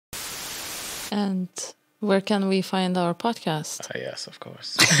And where can we find our podcast? Yes, of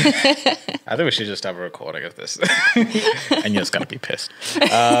course. I think we should just have a recording of this. And you're just going to be pissed.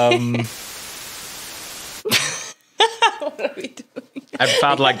 What are we doing? I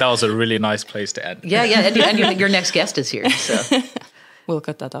felt like that was a really nice place to end. Yeah, and your next guest is here, so... We'll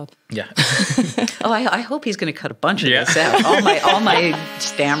cut that out. Yeah. I hope he's going to cut a bunch of this out. All my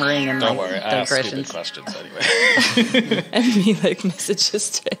stammering and Don't my worry, I ask stupid digressions. questions anyway. And me like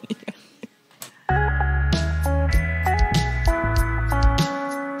messages to anyone.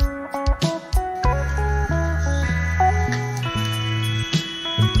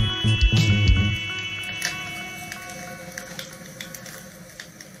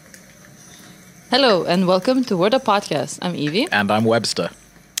 Hello and welcome to Word Up Podcast. I'm Evie. And I'm Webster.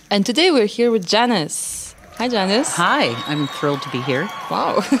 And today we're here with Janice. Hi, Janice. Hi, I'm thrilled to be here.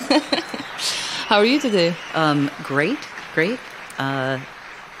 Wow. How are you today? Great. Oh,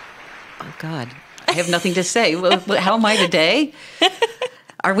 God. I have nothing to say. How am I today?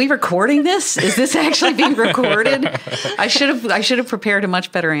 Are we recording this? Is this actually being recorded? I should have prepared a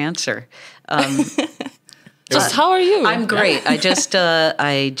much better answer. Just how are you? I'm great. I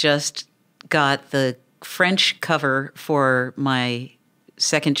just got the French cover for my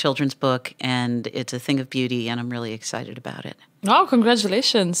second children's book, and it's a thing of beauty, and I'm really excited about it. Oh,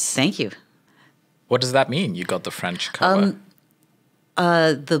 congratulations. Thank you. What does that mean, you got the French cover?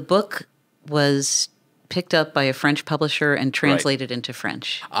 The book was picked up by a French publisher and translated into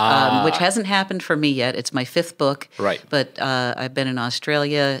French, which hasn't happened for me yet. It's my fifth book. Right. But I've been in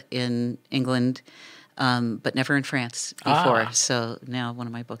Australia, in England, but never in France before. So now one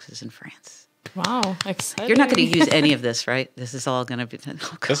of my books is in France. Wow, exciting. You're not going to use any of this, right? This is all going to be...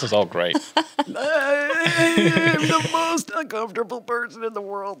 Oh, This is all great. I'm the most uncomfortable person in the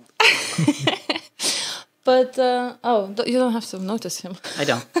world. But, you don't have to notice him. I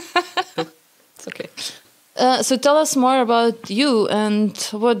don't. It's okay. So tell us more about you and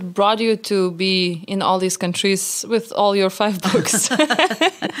what brought you to be in all these countries with all your 5 books.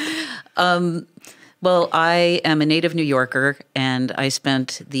 Well, I am a native New Yorker, and I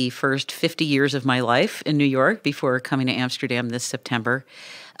spent the first 50 years of my life in New York before coming to Amsterdam this September.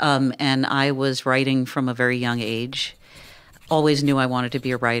 And I was writing from a very young age. Always knew I wanted to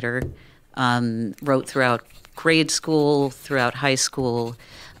be a writer. Wrote throughout grade school, throughout high school.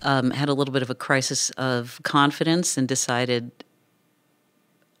 Had a little bit of a crisis of confidence and decided,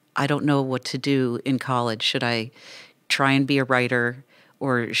 I don't know what to do in college. Should I try and be a writer,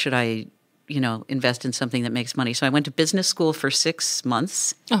 or should I invest in something that makes money? So I went to business school for 6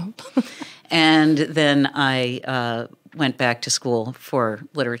 months. Oh. And then I went back to school for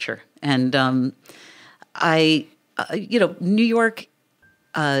literature. And New York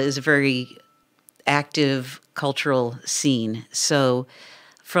is a very active cultural scene. So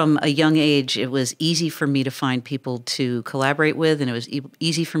from a young age, it was easy for me to find people to collaborate with, and it was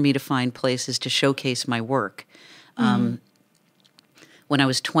easy for me to find places to showcase my work. When I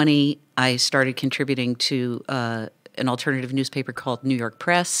was 20, I started contributing to an alternative newspaper called New York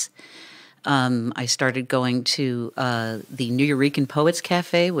Press. I started going to the New Eurekan Poets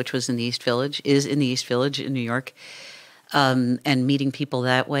Cafe, which is in the East Village in New York, and meeting people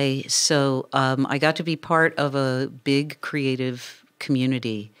that way. So I got to be part of a big creative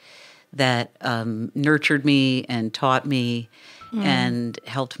community that nurtured me and taught me and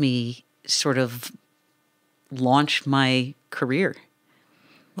helped me sort of launch my career.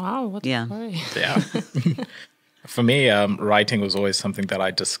 Wow, what a story. Yeah. For me, writing was always something that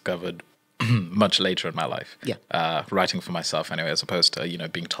I discovered much later in my life. Yeah. Writing for myself anyway, as opposed to,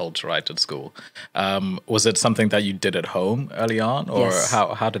 being told to write at school. Was it something that you did at home early on, or Yes.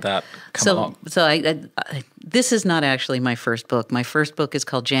 how did that come along? So this is not actually my first book. My first book is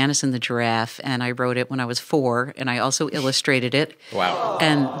called Janice and the Giraffe, and I wrote it when I was 4, and I also illustrated it. Wow.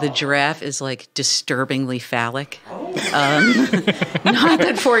 And the giraffe is like disturbingly phallic. Not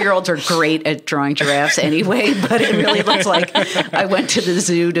that 4-year-olds are great at drawing giraffes anyway, but it really looks like I went to the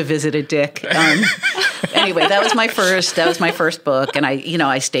zoo to visit a dick. Anyway, that was my first book, and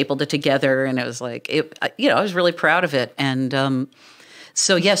I stapled it together, and it was like I was really proud of it. And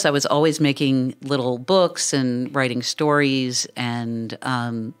so yes, I was always making little books and writing stories, and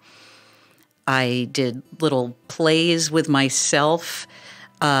I did little plays with myself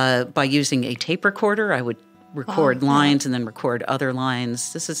by using a tape recorder. I would record lines and then record other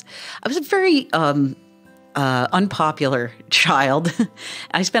lines. I was a very unpopular child.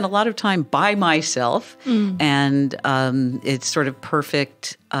 I spent a lot of time by myself, and it's sort of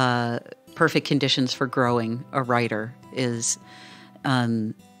perfect conditions for growing a writer is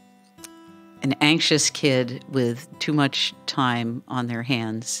an anxious kid with too much time on their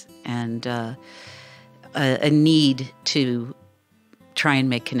hands and a need to try and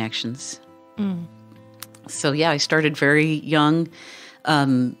make connections. So yeah, I started very young,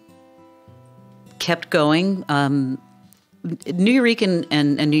 kept going. Nuyorican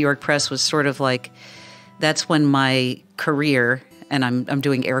and New York Press was sort of like, that's when my career, and I'm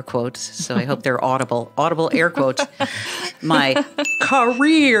doing air quotes, so I hope they're audible air quotes, my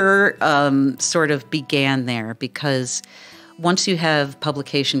career sort of began there, because once you have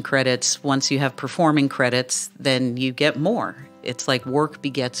publication credits, once you have performing credits, then you get more. It's like work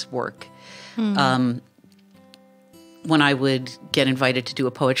begets work. When I would get invited to do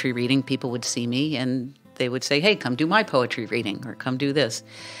a poetry reading, people would see me and they would say, hey, come do my poetry reading, or come do this.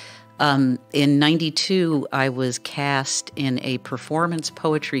 In 92, I was cast in a performance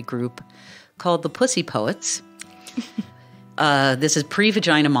poetry group called the Pussy Poets. This is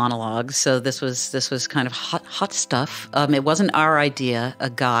pre-Vagina Monologues, so this was kind of hot stuff. It wasn't our idea. A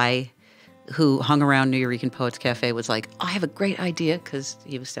guy who hung around Nuyorican Poets Cafe was like, I have a great idea, because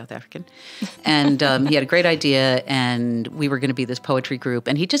he was South African. And he had a great idea, and we were going to be this poetry group.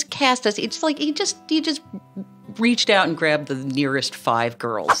 And he just cast us. It's like he just reached out and grabbed the nearest 5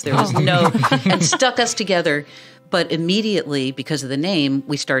 girls. There was and stuck us together. But immediately, because of the name,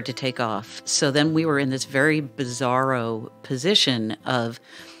 we started to take off. So then we were in this very bizarro position of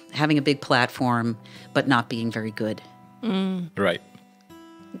having a big platform, but not being very good. Right.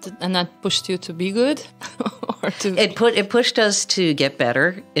 And that pushed you to be good? Or to... It pushed us to get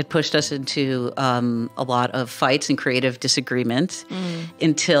better. It pushed us into a lot of fights and creative disagreements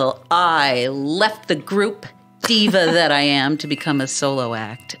until I left the group, diva that I am, to become a solo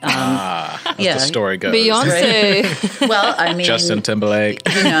act. As the story goes. Beyonce. Right? Well, I mean... Justin Timberlake.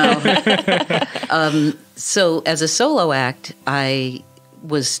 You know. So as a solo act, I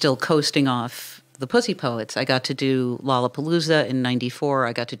was still coasting off the Pussy Poets. I got to do Lollapalooza in 94.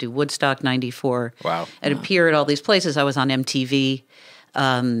 I got to do Woodstock 94. Wow. I'd appear at all these places. I was on MTV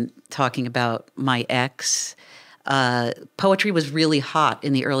talking about my ex. Poetry was really hot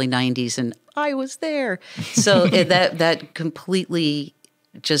in the early 90s, and I was there. So that completely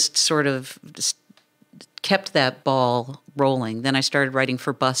just sort of kept that ball rolling. Then I started writing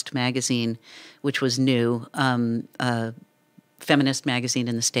for Bust magazine, which was new, a feminist magazine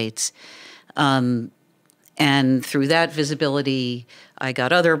in the States. And through that visibility, I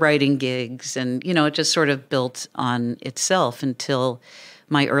got other writing gigs, and, you know, it just sort of built on itself until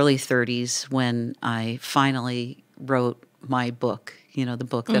my early 30s, when I finally wrote my book, you know, the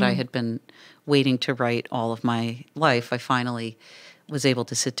book that I had been waiting to write all of my life. I finally was able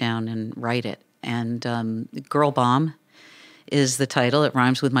to sit down and write it. And Erlbaum is the title. It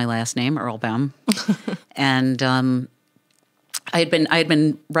rhymes with my last name, Erlbaum. And I had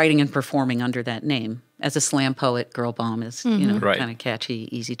been writing and performing under that name. As a slam poet, Erlbaum is, you know, kind of catchy,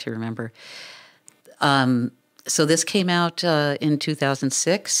 easy to remember. So this came out in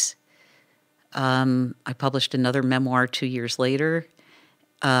 2006. I published another memoir 2 years later,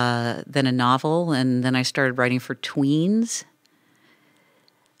 then a novel, and then I started writing for tweens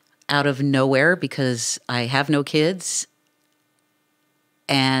out of nowhere, because I have no kids,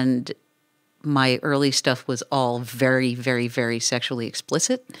 and my early stuff was all very, very, very sexually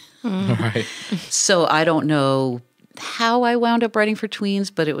explicit. Right. So I don't know how I wound up writing for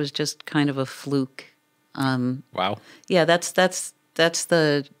tweens, but it was just kind of a fluke. Wow. Yeah, that's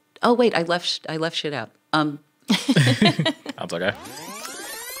the. Oh wait, I left shit out. That's okay.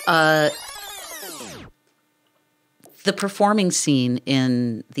 The performing scene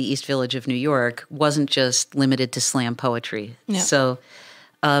in the East Village of New York wasn't just limited to slam poetry. Yeah. So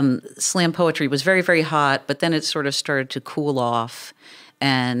slam poetry was very, very hot, but then it sort of started to cool off.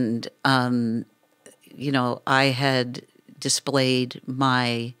 And, you know, I had displayed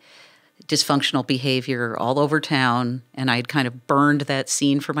my dysfunctional behavior all over town, and I had kind of burned that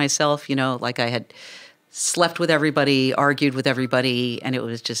scene for myself, you know, like I had slept with everybody, argued with everybody, and it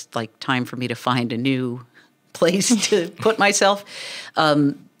was just like time for me to find a new place to put myself.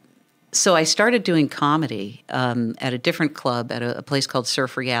 So I started doing comedy at a different club, at a place called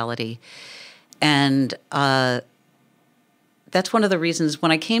Surf Reality. And that's one of the reasons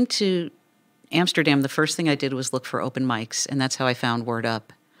when I came to Amsterdam, the first thing I did was look for open mics, and that's how I found Word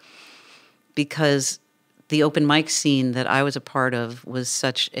Up. Because the open mic scene that I was a part of was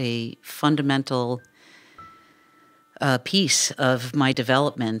such a fundamental piece of my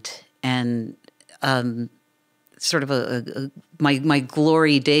development, and sort of my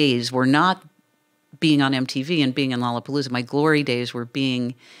glory days were not being on MTV and being in Lollapalooza. My glory days were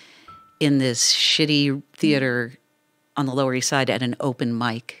being in this shitty theater on the Lower East Side at an open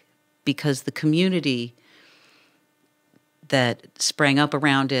mic because the community that sprang up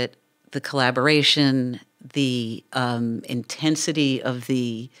around it, the collaboration, the intensity of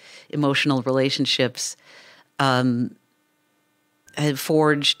the emotional relationships had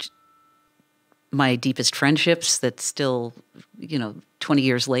forged my deepest friendships that still, 20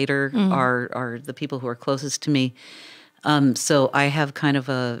 years later are the people who are closest to me. So I have kind of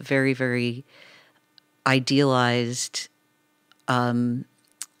a very, very idealized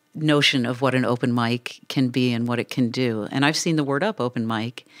notion of what an open mic can be and what it can do. And I've seen the Word Up open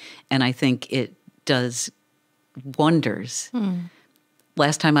mic, and I think it does wonders.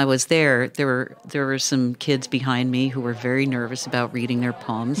 Last time I was there were some kids behind me who were very nervous about reading their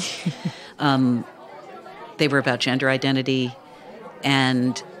poems. They were about gender identity,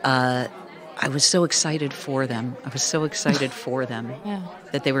 and I was so excited for them. Yeah.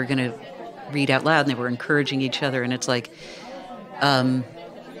 That they were going to read out loud, and they were encouraging each other. And it's like,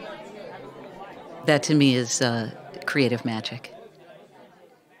 that to me is creative magic.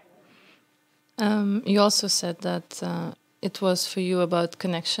 You also said that it was for you about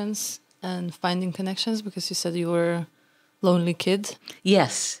connections and finding connections, because you said you were a lonely kid.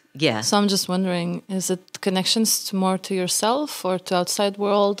 Yes, yeah. So I'm just wondering, is it connections more to yourself or to outside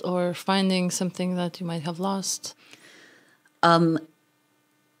world, or finding something that you might have lost? As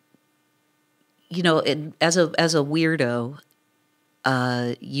a weirdo,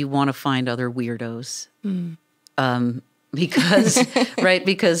 you want to find other weirdos. Because, right,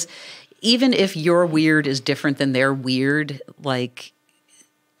 because even if your weird is different than their weird, like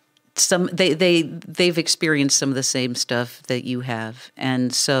they've experienced some of the same stuff that you have.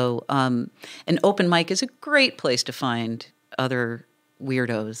 And so an open mic is a great place to find other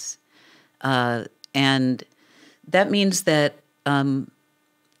weirdos. And that means that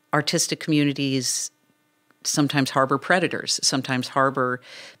artistic communities sometimes harbor predators, sometimes harbor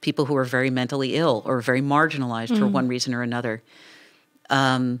people who are very mentally ill or very marginalized for one reason or another.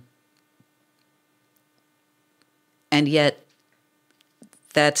 And yet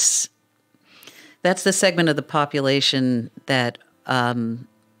that's the segment of the population that often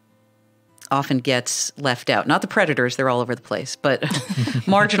gets left out. Not the predators, they're all over the place, but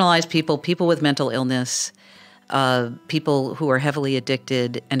marginalized people with mental illness, people who are heavily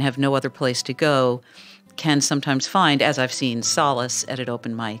addicted and have no other place to go, can sometimes find, as I've seen, solace at an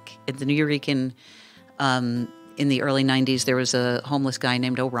open mic. At the Nuyorican, in the early 90s, there was a homeless guy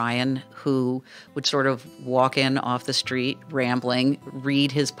named Orion who would sort of walk in off the street, rambling,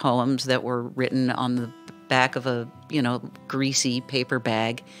 read his poems that were written on the back of a, greasy paper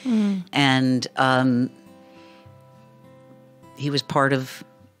bag. And he was part of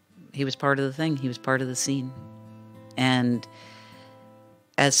the thing. He was part of the scene. And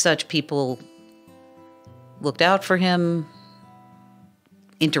as such, people looked out for him,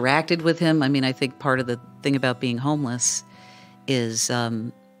 interacted with him. I mean, I think part of the thing about being homeless is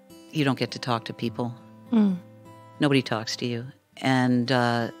you don't get to talk to people. Nobody talks to you. And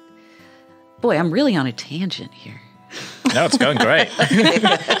boy, I'm really on a tangent here. No, it's going great.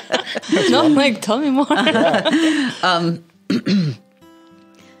 No, Mike, tell me more.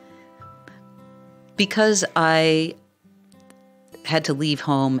 Because I had to leave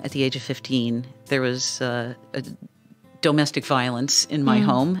home at the age of 15, there was a domestic violence in my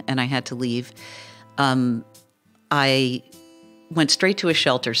home, and I had to leave. I went straight to a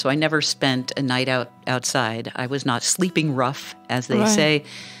shelter, so I never spent a night outside. I was not sleeping rough, as they say.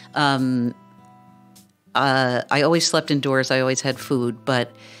 I always slept indoors. I always had food,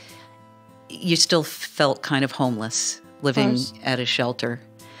 but you still felt kind of homeless living at a shelter.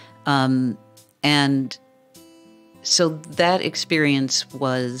 And so that experience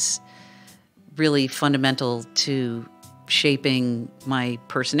was really fundamental to shaping my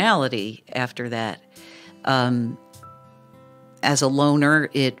personality after that. As a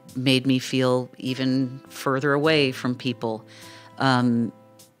loner, it made me feel even further away from people. And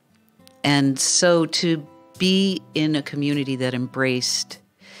so to be in a community that embraced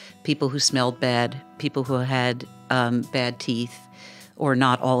people who smelled bad, people who had bad teeth, or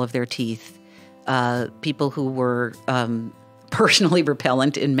not all of their teeth, people who were personally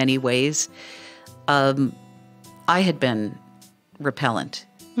repellent in many ways. I had been repellent.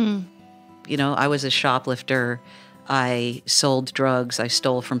 I was a shoplifter. I sold drugs. I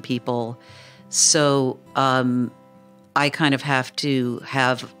stole from people. So I kind of have to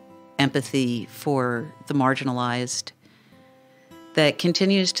have empathy for the marginalized. That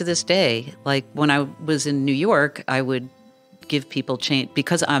continues to this day. Like when I was in New York, I would give people change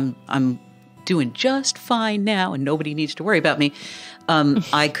because I'm doing just fine now and nobody needs to worry about me.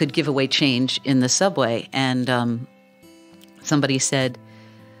 I could give away change in the subway, and somebody said,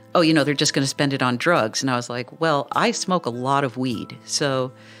 oh, they're just going to spend it on drugs. And I was like, well, I smoke a lot of weed,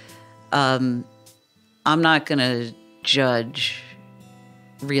 so I'm not going to judge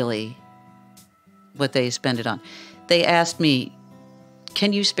really what they spend it on. They asked me,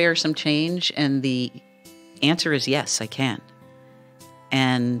 can you spare some change? And the answer is yes, I can.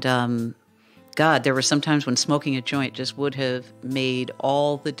 And God, there were some times when smoking a joint just would have made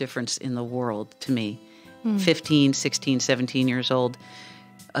all the difference in the world to me. 15, 16, 17 years old.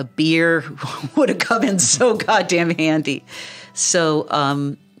 A beer would have come in so goddamn handy. So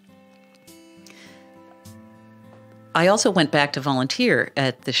I also went back to volunteer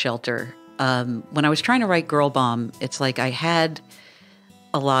at the shelter. When I was trying to write Girl Bomb, it's like I had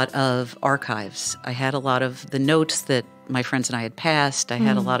a lot of archives. I had a lot of the notes that my friends and I had passed. I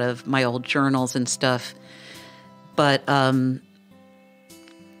had a lot of my old journals and stuff. But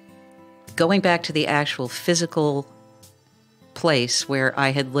going back to the actual physical place where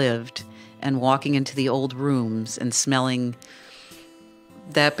I had lived and walking into the old rooms and smelling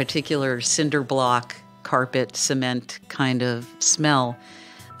that particular cinder block, carpet, cement kind of smell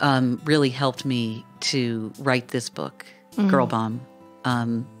really helped me to write this book, Girl Bomb.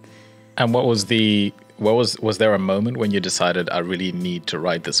 And what was was there a moment when you decided I really need to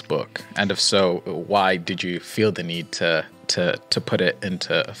write this book? And if so, why did you feel the need to put it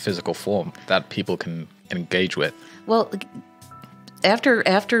into a physical form that people can engage with? Well,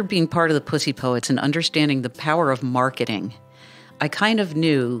 after being part of the Pussy Poets and understanding the power of marketing, I kind of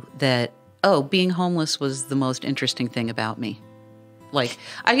knew that, being homeless was the most interesting thing about me. Like,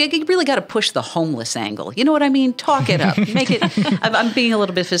 I really got to push the homeless angle. You know what I mean? Talk it up, make it. I'm being a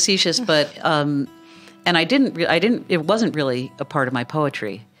little bit facetious, but and I didn't. It wasn't really a part of my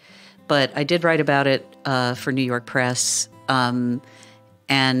poetry, but I did write about it for New York Press, and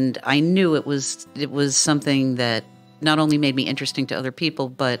I knew it was something that not only made me interesting to other people,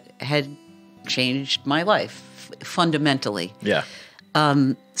 but had changed my life fundamentally. Yeah.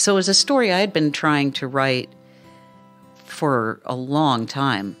 So it was a story I had been trying to write for a long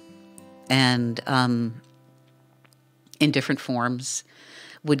time, and in different forms,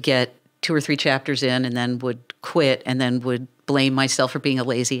 would get 2 or 3 chapters in and then would quit and then would blame myself for being a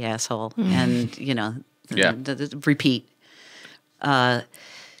lazy asshole and, repeat.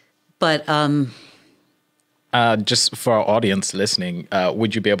 Just for our audience listening,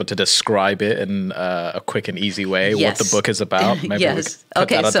 would you be able to describe it in a quick and easy way? Yes. What the book is about? Maybe yes. we could put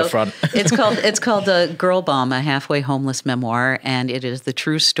that at the front. it's called Girl Bomb, a halfway homeless memoir, and it is the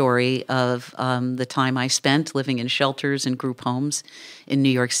true story of the time I spent living in shelters and group homes in New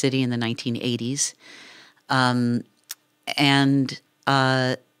York City in the 1980s.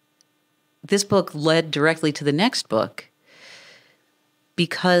 This book led directly to the next book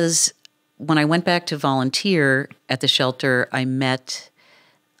because when I went back to volunteer at the shelter, I met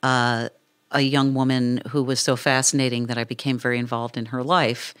a young woman who was so fascinating that I became very involved in her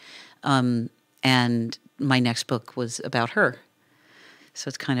life. And my next book was about her. So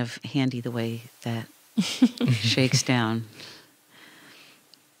it's kind of handy the way that shakes down.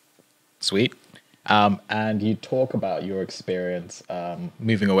 Sweet. And you talk about your experience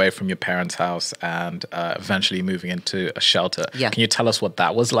moving away from your parents' house and eventually moving into a shelter. Yeah. Can you tell us what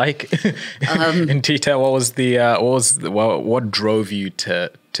that was like in detail? What was what drove you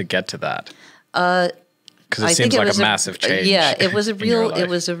to get to that? Because it seems like a massive change. Yeah, it was a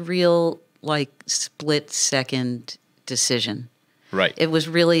real like split-second decision. Right. It was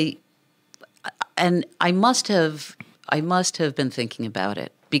really, and I must have been thinking about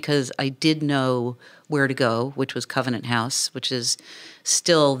it, because I did know where to go, which was Covenant House, which is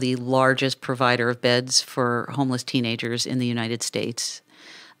still the largest provider of beds for homeless teenagers in the United States.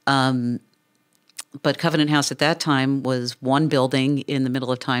 But Covenant House at that time was one building in the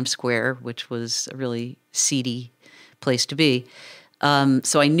middle of Times Square, which was a really seedy place to be.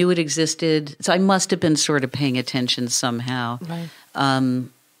 So I knew it existed. So I must have been sort of paying attention somehow. Right.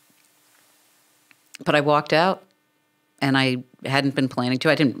 But I walked out. And I hadn't been planning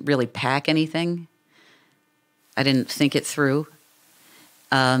to. I didn't really pack anything. I didn't think it through.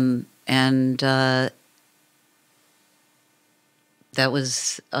 That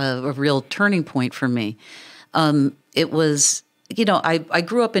was a real turning point for me. It was, I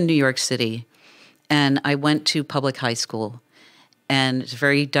grew up in New York City, and I went to public high school, and it's a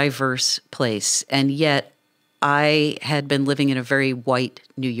very diverse place. And yet I had been living in a very white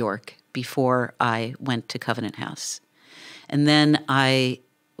New York before I went to Covenant House. And then I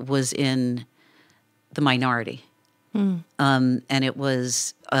was in the minority. And it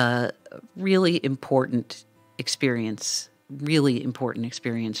was a really important experience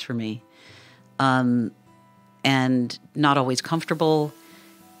for me. And not always comfortable,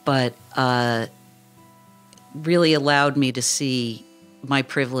 but really allowed me to see my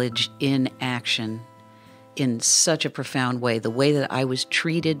privilege in action in such a profound way. The way that I was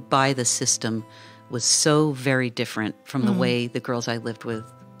treated by the system was so very different from the way the girls I lived with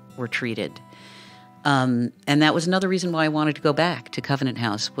were treated. And that was another reason why I wanted to go back to Covenant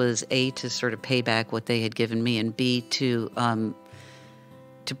House, was A, to sort of pay back what they had given me, and B, to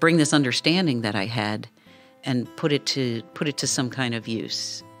bring this understanding that I had and put it to some kind of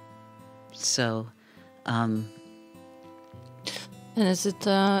use. So, and is it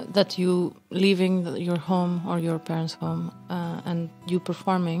that you leaving your home or your parents' home and you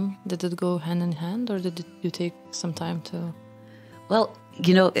performing, did it go hand in hand, or did you take some time to? Well,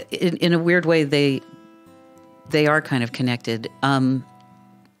 you know, in a weird way, they are kind of connected. In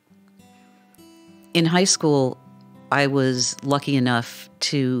high school, I was lucky enough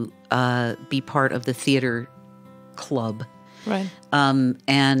to be part of the theater club. Right.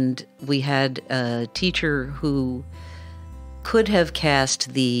 And we had a teacher who could have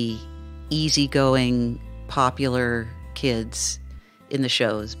cast the easygoing, popular kids in the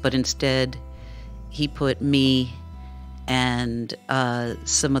shows, but instead he put me and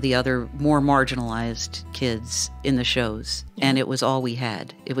some of the other more marginalized kids in the shows. Yeah. And it was all we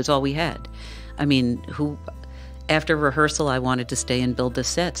had. It was all we had. I mean, after rehearsal, I wanted to stay and build the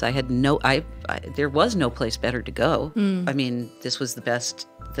sets. I had there was no place better to go. I mean, this was the best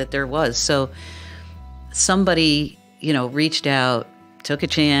that there was. So somebody, you know, reached out, took a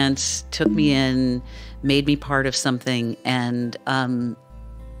chance, took me in, made me part of something, and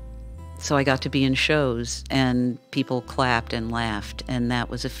so I got to be in shows, and people clapped and laughed, and that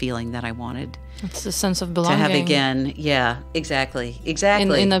was a feeling that I wanted. It's a sense of belonging. To have again. Yeah, exactly.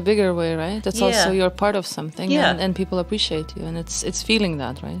 In a bigger way, right? That's also you're part of something, yeah. and people appreciate you, and it's feeling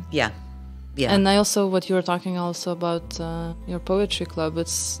that, right? Yeah. Yeah. And I also, what you were talking also about your poetry club,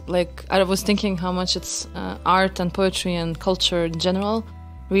 it's like, I was thinking how much it's art and poetry and culture in general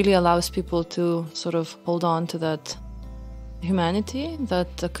really allows people to sort of hold on to that humanity,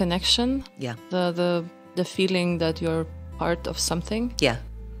 that connection, yeah, the feeling that you're part of something. Yeah,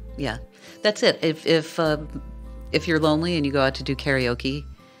 yeah, that's it. If you're lonely and you go out to do karaoke,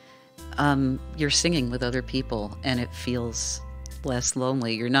 you're singing with other people, and it feels less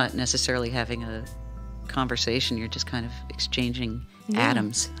lonely. You're not necessarily having a conversation. You're just kind of exchanging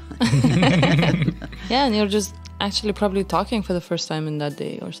atoms. Yeah, and you're just actually probably talking for the first time in that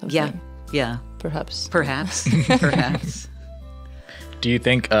day or something. Yeah, yeah. Perhaps. Do you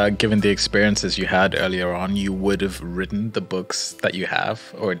think, given the experiences you had earlier on, you would have written the books that you have,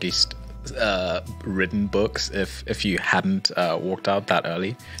 or at least written books, if you hadn't walked out that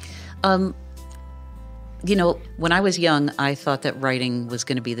early? You know, when I was young, I thought that writing was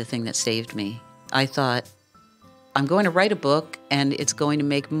going to be the thing that saved me. I thought, I'm going to write a book, and it's going to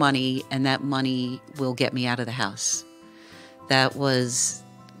make money, and that money will get me out of the house. That was,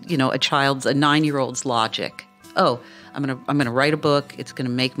 you know, a 9-year-old's logic. Oh, I'm gonna write a book. It's going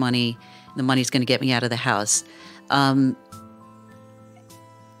to make money. And the money's going to get me out of the house.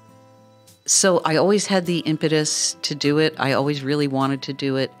 So I always had the impetus to do it. I always really wanted to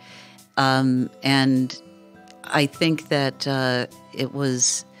do it, and I think that it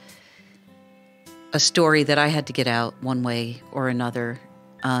was a story that I had to get out one way or another.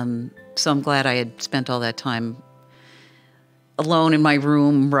 So I'm glad I had spent all that time alone in my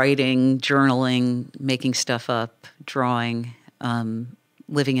room, writing, journaling, making stuff up, drawing,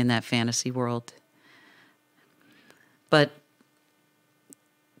 living in that fantasy world. But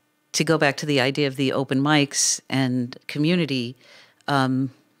to go back to the idea of the open mics and community, in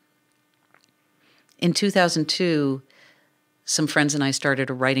 2002, some friends and I started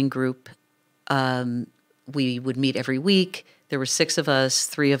a writing group. We would meet every week. There were 6 of us.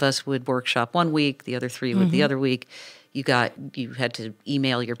 3 of us would workshop one week. The other 3 would the other week. You had to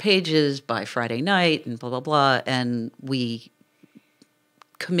email your pages by Friday night and blah, blah, blah. And we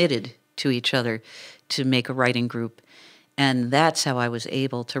committed to each other to make a writing group. And that's how I was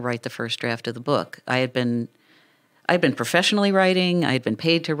able to write the first draft of the book. I'd been professionally writing. I had been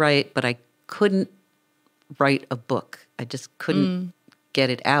paid to write, but I couldn't write a book. I just couldn't get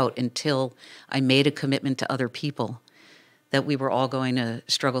it out until I made a commitment to other people that we were all going to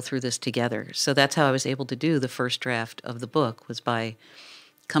struggle through this together. So that's how I was able to do the first draft of the book, was by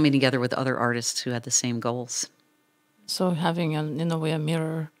coming together with other artists who had the same goals. So having, in a way, a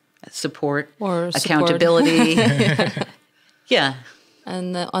mirror. Support, or accountability. Yeah.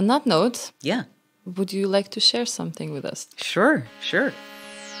 And on that note, yeah, would you like to share something with us? Sure.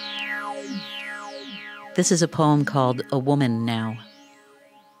 This is a poem called A Woman Now.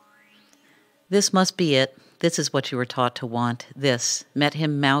 This must be it, This is what you were taught to want. This. Met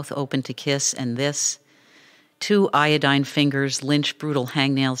him mouth open to kiss, and this. 2 iodine fingers lynch brutal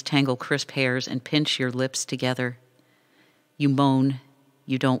hangnails, tangle crisp hairs, and pinch your lips together. You moan.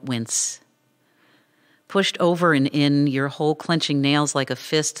 You don't wince. Pushed over and in, your whole clenching nails like a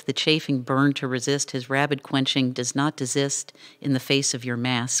fist, the chafing burn to resist, his rabid quenching does not desist in the face of your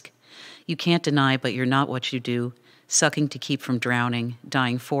mask. You can't deny, but you're not what you do, sucking to keep from drowning,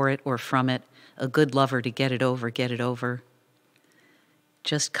 dying for it or from it, a good lover to get it over, get it over.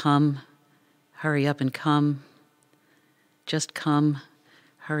 Just come, hurry up and come. Just come,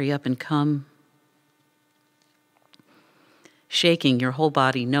 hurry up and come. Shaking your whole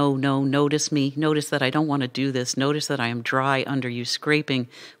body, no, notice me, notice that I don't want to do this, notice that I am dry under you, scraping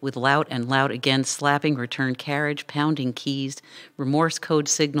with loud and loud again, slapping return carriage, pounding keys, remorse code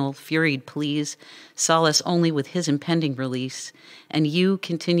signal, furied pleas, solace only with his impending release, and you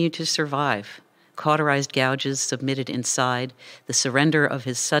continue to survive. Cauterized gouges submitted inside, the surrender of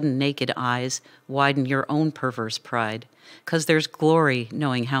his sudden naked eyes widen your own perverse pride, 'cause there's glory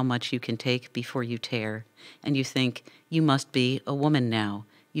knowing how much you can take before you tear, and you think, you must be a woman now.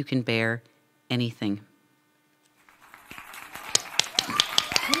 You can bear anything.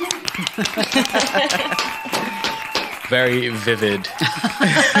 Very vivid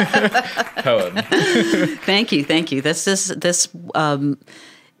poem. Thank you.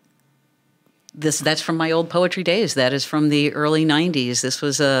 That's from my old poetry days. That is from the early 90s. This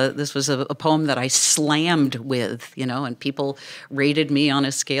was a poem that I slammed with, and people rated me on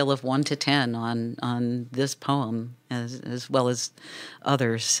a scale of 1 to 10 on this poem as well as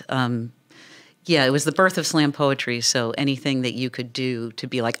others. It was the birth of slam poetry. So anything that you could do to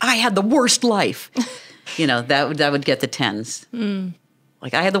be like, I had the worst life, that would get the 10s.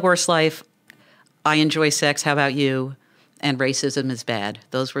 Like, I had the worst life. I enjoy sex. How about you? And racism is bad.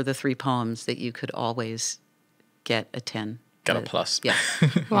 Those were the 3 poems that you could always get a 10. Got a plus. Yeah.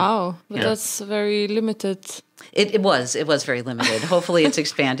 Wow. But that's very limited. It was very limited. Hopefully it's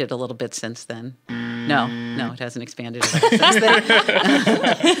expanded a little bit since then. No, it hasn't expanded at all since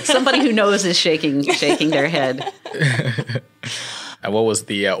then. Somebody who knows is shaking their head. And what was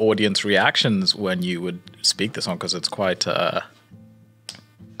the audience reactions when you would speak this one? Because it's quite hard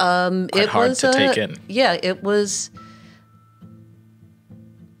to take in. Yeah, it was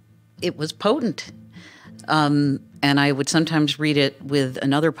potent. And I would sometimes read it with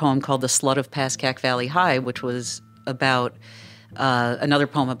another poem called The Slut of Pascack Valley High, which was about another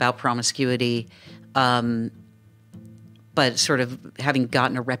poem about promiscuity, but sort of having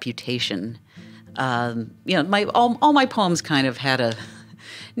gotten a reputation. All my poems kind of had a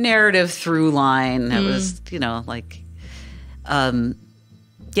narrative through line that was, a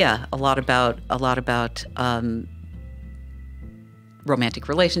lot about romantic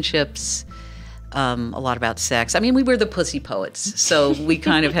relationships, a lot about sex. I mean, we were the pussy poets, so we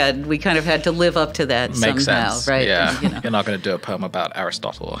kind of had to live up to that Makes somehow, sense. right? Yeah, And, you're not going to do a poem about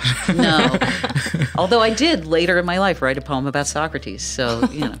Aristotle. No, although I did later in my life write a poem about Socrates. So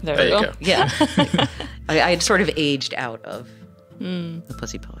There you go. yeah, I had sort of aged out of the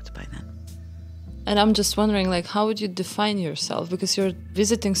pussy poets by then. And I'm just wondering, how would you define yourself? Because you're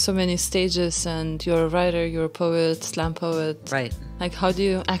visiting so many stages, and you're a writer, you're a poet, slam poet. Right. How do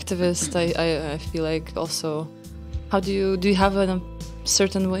you, activist, I feel like also, do you have a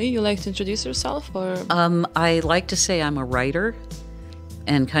certain way you like to introduce yourself? Or I like to say I'm a writer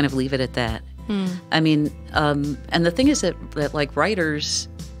and kind of leave it at that. I mean, and the thing is that writers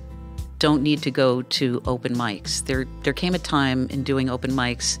don't need to go to open mics. There came a time in doing open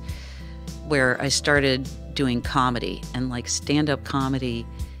mics where I started doing comedy, and stand-up comedy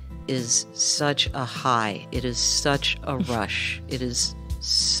is such a high. It is such a rush. It is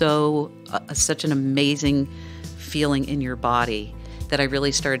such an amazing feeling in your body that I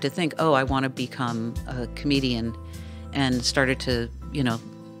really started to think, I want to become a comedian, and started to,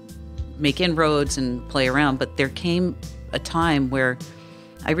 make inroads and play around. But there came a time where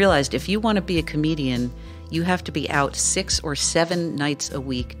I realized if you want to be a comedian, you have to be out 6 or 7 nights a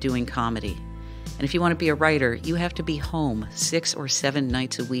week doing comedy. And if you want to be a writer, you have to be home 6 or 7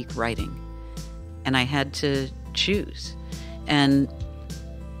 nights a week writing. And I had to choose. And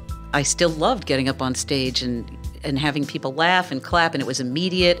I still loved getting up on stage and having people laugh and clap, and it was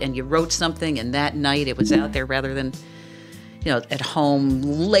immediate, and you wrote something, and that night it was out there rather than, at home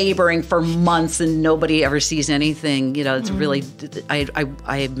laboring for months and nobody ever sees anything. It's really,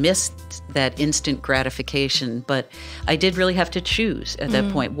 I missed that instant gratification, but I did really have to choose at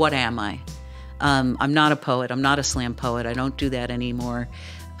that point. What am I? I'm not a poet. I'm not a slam poet. I don't do that anymore.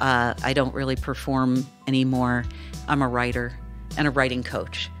 I don't really perform anymore. I'm a writer and a writing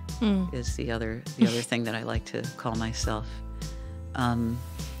coach. is the other thing that I like to call myself.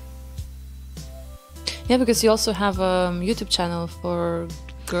 Yeah, because you also have a YouTube channel for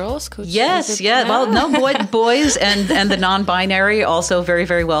girls. Yes, yeah. Well, no, boys and the non-binary also very,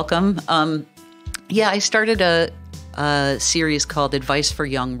 very welcome. I started a series called Advice for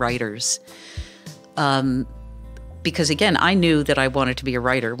Young Writers. Because again, I knew that I wanted to be a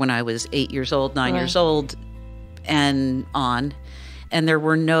writer when I was 8 years old, 9 years old, and on. And there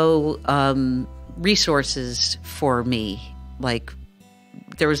were no resources for me. Like,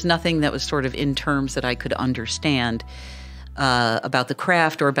 there was nothing that was sort of in terms that I could understand about the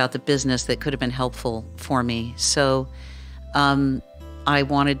craft or about the business that could have been helpful for me. So I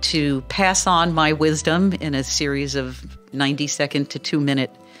wanted to pass on my wisdom in a series of 90-second to 2-minute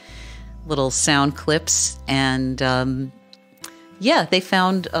little sound clips. And they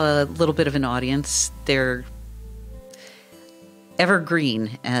found a little bit of an audience. They're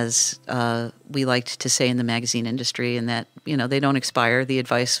evergreen, as we liked to say in the magazine industry, and that, they don't expire. The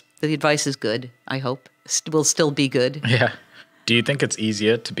advice is good, I hope. Will still be good. Yeah. Do you think it's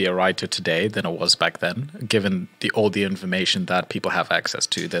easier to be a writer today than it was back then, given all the information that people have access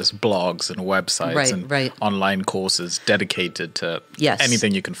to? There's blogs and websites and online courses dedicated to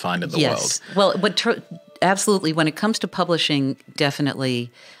anything you can find in the world. Well, absolutely. When it comes to publishing,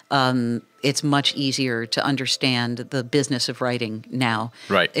 definitely, it's much easier to understand the business of writing now.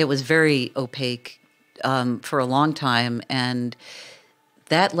 Right. It was very opaque for a long time, and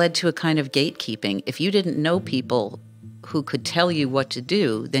that led to a kind of gatekeeping. If you didn't know people who could tell you what to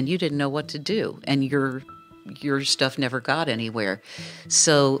do, then you didn't know what to do, and your stuff never got anywhere.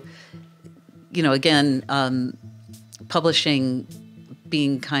 So, again, publishing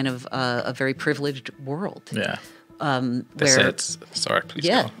being kind of a very privileged world. Yeah. Sorry, please.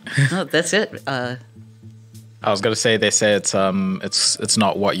 Yeah. No, that's it. I was going to say, they say it's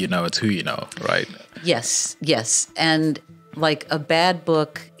not what you know, it's who you know, right? Yes. And like, a bad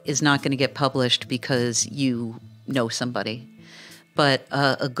book is not going to get published because you know somebody, but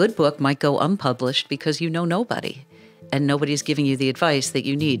a good book might go unpublished because you know nobody, and nobody's giving you the advice that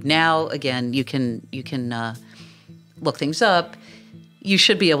you need. Now, again, you can look things up. You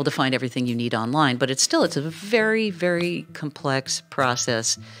should be able to find everything you need online, but it's a very, very complex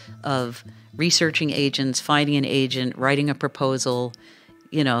process of researching agents, finding an agent, writing a proposal,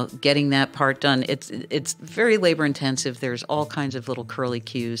 getting that part done. It's very labor intensive. There's all kinds of little curly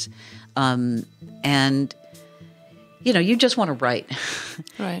cues, and you just want to write.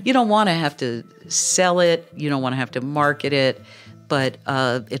 Right. You don't want to have to sell it. You don't want to have to market it. But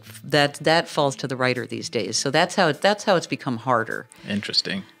that falls to the writer these days. So that's how it's become harder.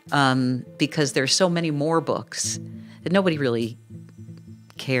 Interesting. Because there's so many more books that nobody really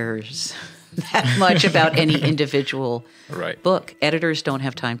cares that much about any individual book. Editors don't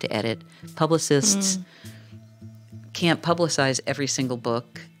have time to edit. Publicists can't publicize every single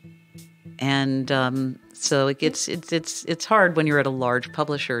book, and so it's hard when you're at a large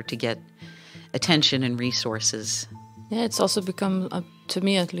publisher to get attention and resources. Yeah, it's also become, to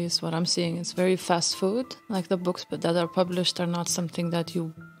me at least, what I'm seeing, it's very fast food. Like, the books that are published are not something that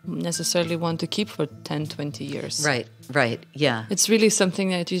you necessarily want to keep for 10, 20 years. Right, yeah. It's really something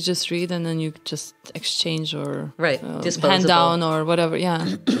that you just read and then you just exchange or hand down or whatever,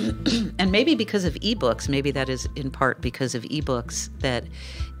 yeah. And maybe because of ebooks, maybe that is in part because of ebooks, that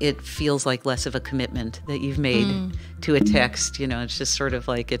it feels like less of a commitment that you've made to a text. It's just sort of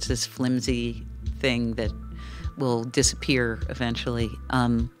like it's this flimsy thing that will disappear eventually.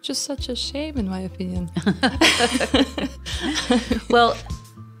 Just such a shame, in my opinion. Well,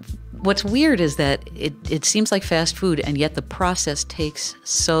 what's weird is that it seems like fast food, and yet the process takes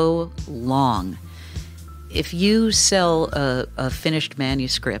so long. If you sell a finished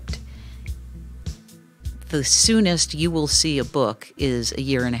manuscript, the soonest you will see a book is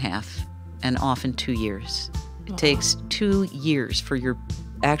 1.5 years, and often 2 years. It takes 2 years for your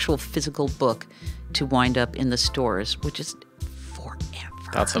actual physical book to wind up in the stores, which is forever.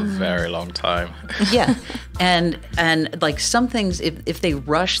 That's a very long time. Yeah. And like, some things, if they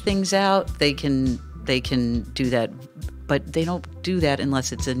rush things out, they can do that, but they don't do that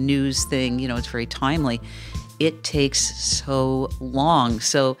unless it's a news thing. It's very timely. It takes so long.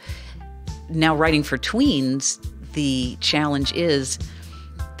 So now, writing for tweens, the challenge is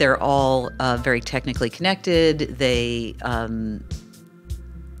they're all very technically connected. They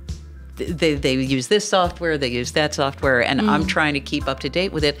use this software, they use that software, and I'm trying to keep up to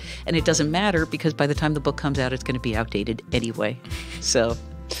date with it, and it doesn't matter because by the time the book comes out, it's going to be outdated anyway. So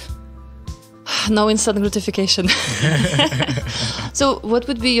No instant gratification. So what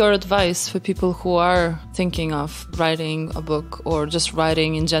would be your advice for people who are thinking of writing a book or just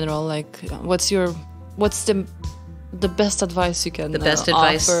writing in general? Like, what's the best advice you can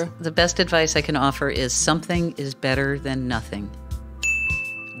offer? The best advice I can offer is something is better than nothing.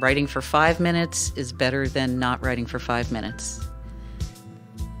 Writing for 5 minutes is better than not writing for 5 minutes.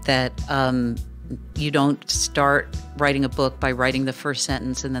 That you don't start writing a book by writing the first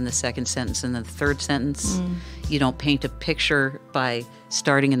sentence and then the second sentence and then the third sentence. You don't paint a picture by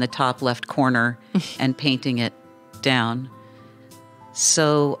starting in the top left corner and painting it down.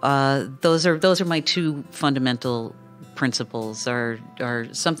 So those are my two fundamental principles: are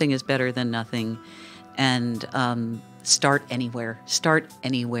something is better than nothing, and start anywhere. Start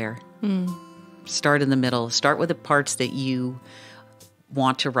anywhere. Start in the middle. Start with the parts that you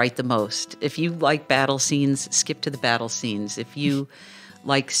want to write the most. If you like battle scenes, skip to the battle scenes. If you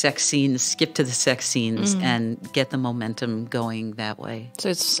like sex scenes, skip to the sex scenes and get the momentum going that way. So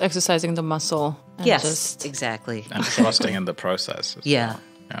it's exercising the muscle. Yes, exactly. And trusting in the process. Yeah.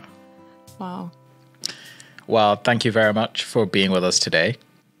 Yeah. Wow. Well, thank you very much for being with us today.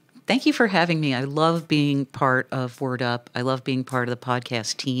 Thank you for having me. I love being part of Word Up. I love being part of the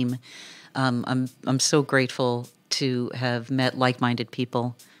podcast team. I'm so grateful to have met like-minded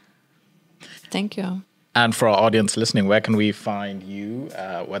people. Thank you. And for our audience listening, where can we find you?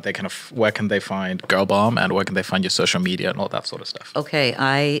 Where can they find Erlbaum, and where can they find your social media and all that sort of stuff? Okay,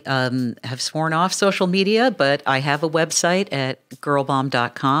 I have sworn off social media, but I have a website at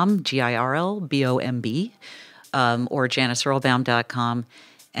girlbomb.com, GIRLBOMB, or JaniceErlbaum.com,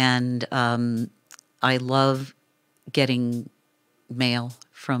 and I love getting mail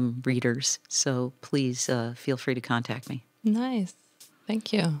from readers, so please feel free to contact me. Nice.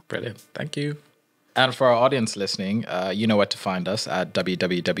 Thank you. Brilliant. Thank you. And for our audience listening, you know where to find us at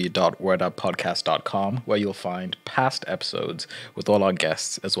www.worduppodcast.com, where you'll find past episodes with all our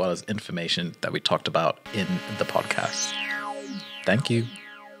guests, as well as information that we talked about in the podcast. Thank you.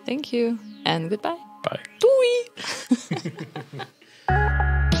 Thank you. And goodbye. Bye. Doei.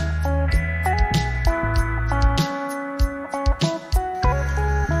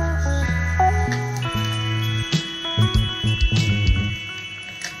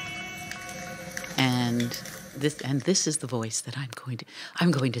 This is the voice that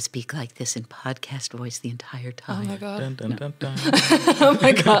I'm going to speak like this in podcast voice the entire time. Oh my God. Dun, dun, dun, dun. Oh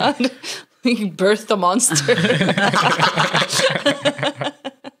my God. We birthed a monster.